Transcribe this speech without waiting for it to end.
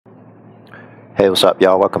Hey, what's up,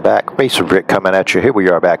 y'all? Welcome back. Racer Rick coming at you. Here we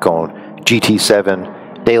are back on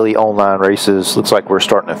GT7 daily online races. Looks like we're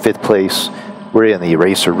starting in 5th place. We're in the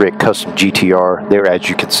Racer Rick Custom GTR there, as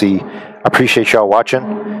you can see. I appreciate y'all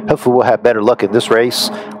watching. Hopefully we'll have better luck in this race.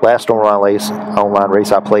 Last online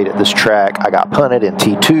race I played at this track, I got punted in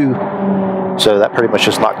T2. So that pretty much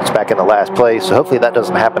just knocked us back into last place. So hopefully that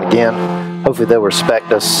doesn't happen again. Hopefully they'll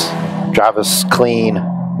respect us, drive us clean,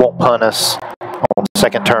 won't punt us on the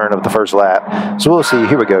second turn of the first lap. So we'll see.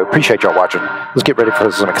 Here we go. Appreciate y'all watching. Let's get ready for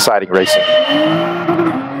some exciting racing.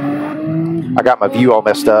 I got my view all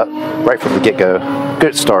messed up right from the get-go.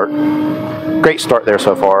 Good start. Great start there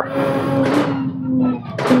so far.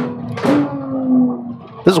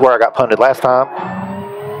 This is where I got punted last time.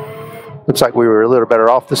 Looks like we were a little better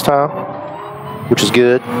off this time, which is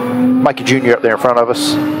good. Mikey Jr. up there in front of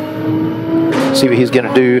us. See what he's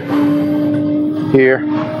going to do here.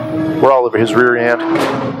 We're all over his rear end.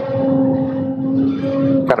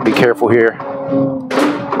 Got to be careful here.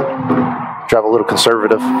 Drive a little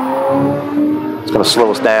conservative. It's going to slow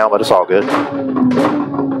us down, but it's all good.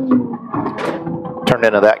 Turned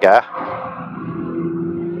into that guy.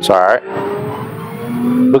 It's all right.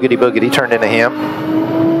 Boogity Boogity turned into him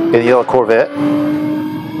in the yellow Corvette.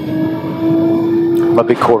 I'm a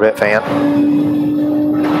big Corvette fan.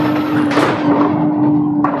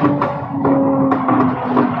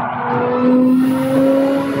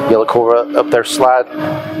 Yellow Corvette up there sliding.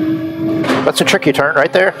 That's a tricky turn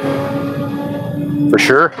right there. For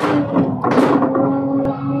sure.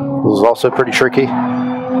 This is also pretty tricky.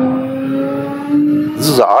 This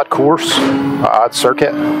is an odd course, an odd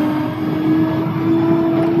circuit.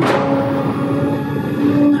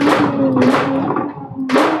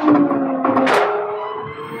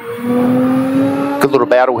 Good little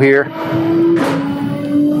battle here.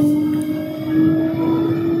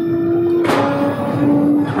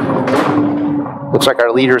 Looks like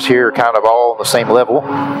our leaders here are kind of all on the same level,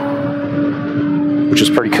 which is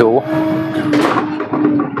pretty cool.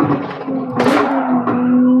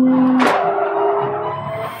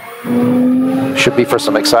 Should be for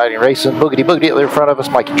some exciting racing. Boogity Boogity up there in front of us.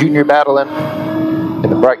 Mikey Jr. battling in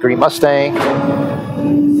the bright green Mustang.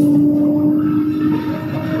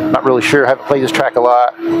 Not really sure. Haven't played this track a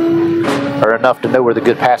lot or enough to know where the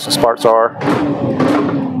good passing spots are.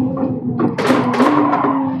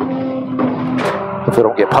 If we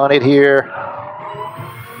don't get punted here.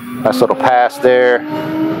 Nice little pass there.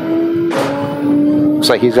 Looks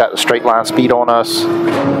like he's got the straight line speed on us.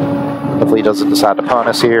 Hopefully he doesn't decide to punt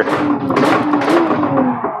us here.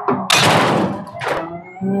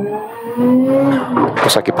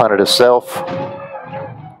 Looks like he punted himself.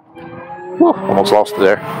 Whew, almost lost it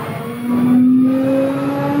there.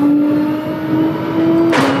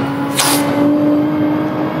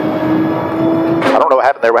 I don't know what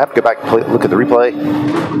happened there. We'll have to go back and look at the replay.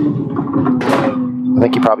 I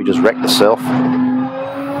think he probably just wrecked himself. I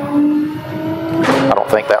don't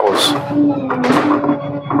think that was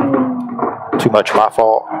too much my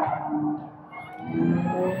fault.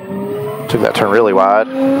 Took that turn really wide.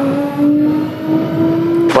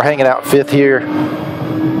 We're hanging out 5th here.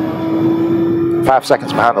 5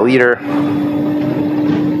 seconds behind the leader.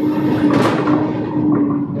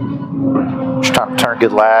 Just trying to turn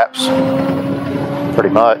good laps. Pretty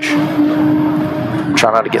much.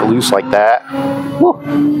 Try not to get loose like that. Woo.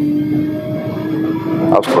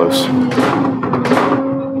 That was close.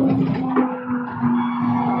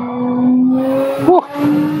 Woo.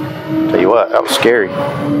 Tell you what, that was scary.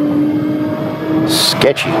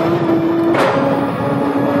 Sketchy.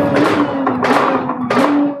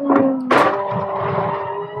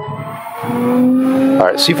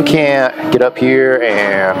 Alright, see if we can't get up here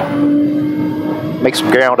and make some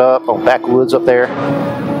ground up on backwoods up there.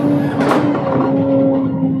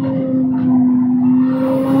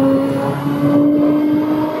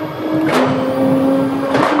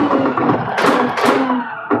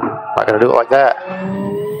 Not gonna do it like that.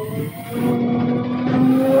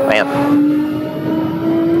 Man.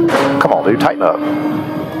 Come on, dude, tighten up.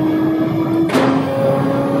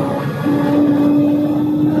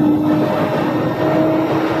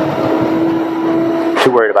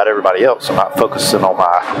 Too worried about everybody else. I'm not focusing on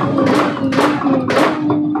my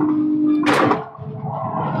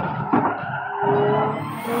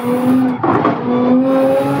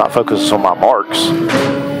marks.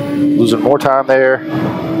 Losing more time there.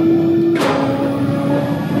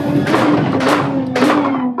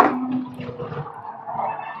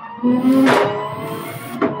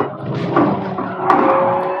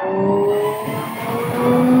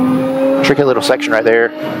 Tricky little section right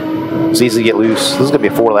there. It's easy to get loose. This is going to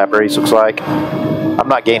be a 4-lap race, looks like. I'm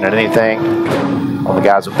not gaining anything. on the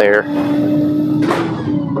guys up there.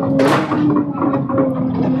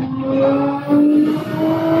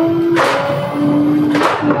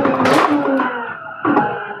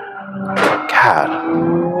 God.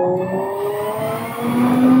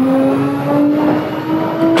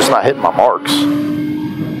 Just not hitting my marks.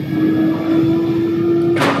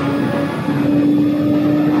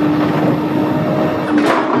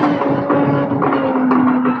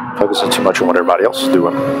 Focusing too much on what everybody else is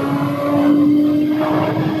doing.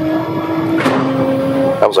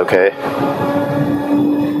 That was okay.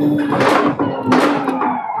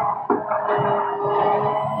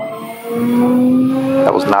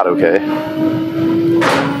 That was not okay.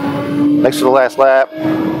 Next to the last lap.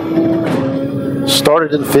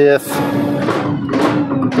 Started in 5th.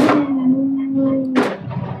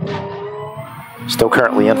 Still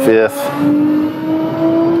currently in 5th.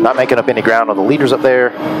 Not making up any ground on the leaders up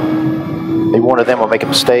there. Maybe one of them will make a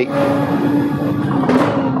mistake.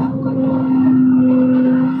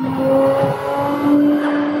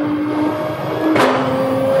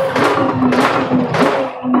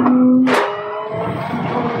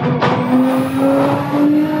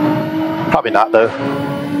 Probably not though.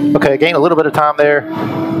 Okay, gain a little bit of time there.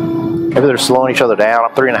 Maybe they're slowing each other down.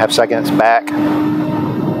 I'm 3.5 seconds back.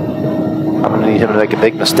 I'm gonna need him to make a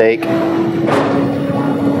big mistake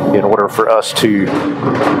in order for us to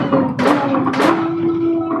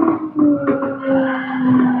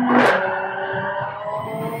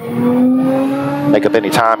make up any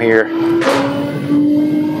time here.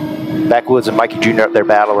 Backwoods and Mikey Jr. up there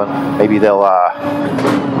battling. Maybe they'll I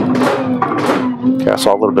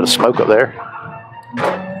saw a little bit of smoke up there.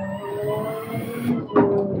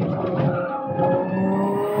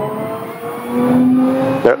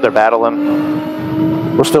 They're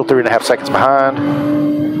battling. We're still 3.5 seconds behind.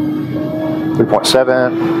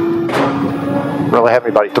 3.7. Don't really have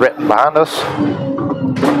anybody threatening behind us.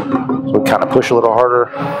 So we kind of push a little harder.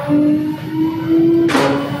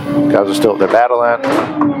 Guys are still up there battling.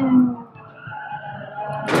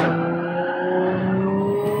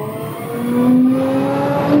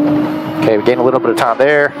 Okay, we gained a little bit of time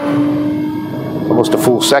there. Almost a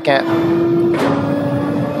full second.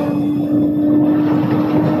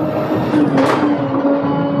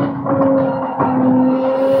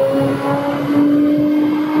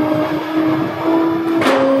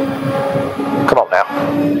 Come on now.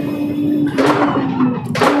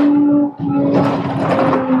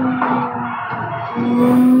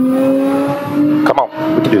 Come on,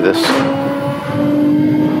 we can do this.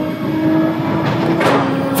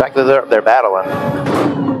 The fact that they're battling,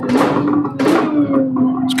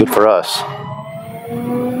 it's good for us.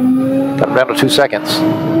 Got down to 2 seconds.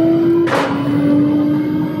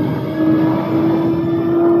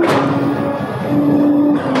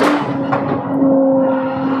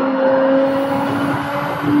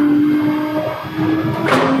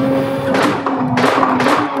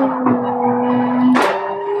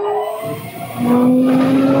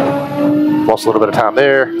 Lost a little bit of time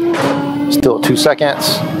there. Still at 2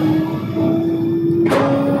 seconds.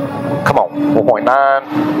 Come on,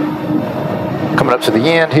 1.9. Coming up to the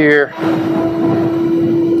end here.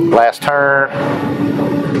 Last turn.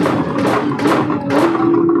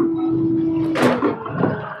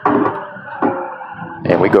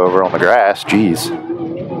 And we go over on the grass. Jeez.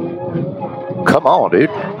 Come on,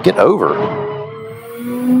 dude. Get over.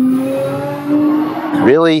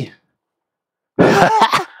 Really?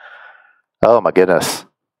 Oh my goodness.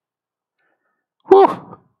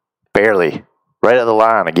 Whew. Barely. Right at the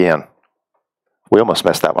line again. We almost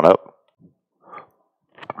messed that one up.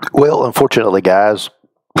 Well, unfortunately, guys,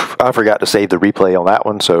 I forgot to save the replay on that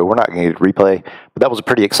one, so we're not going to get a replay. But that was a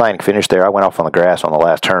pretty exciting finish there. I went off on the grass on the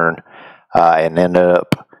last turn and ended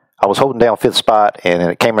up, I was holding down 5th spot, and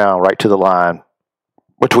it came down right to the line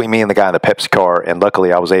between me and the guy in the Pepsi car. And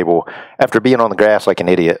luckily, I was able, after being on the grass like an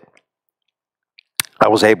idiot, I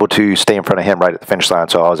was able to stay in front of him right at the finish line,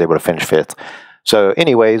 so I was able to finish 5th. So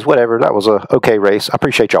anyways, whatever, that was a okay race. I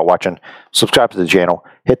appreciate y'all watching. Subscribe to the channel.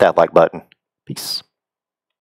 Hit that like button. Peace.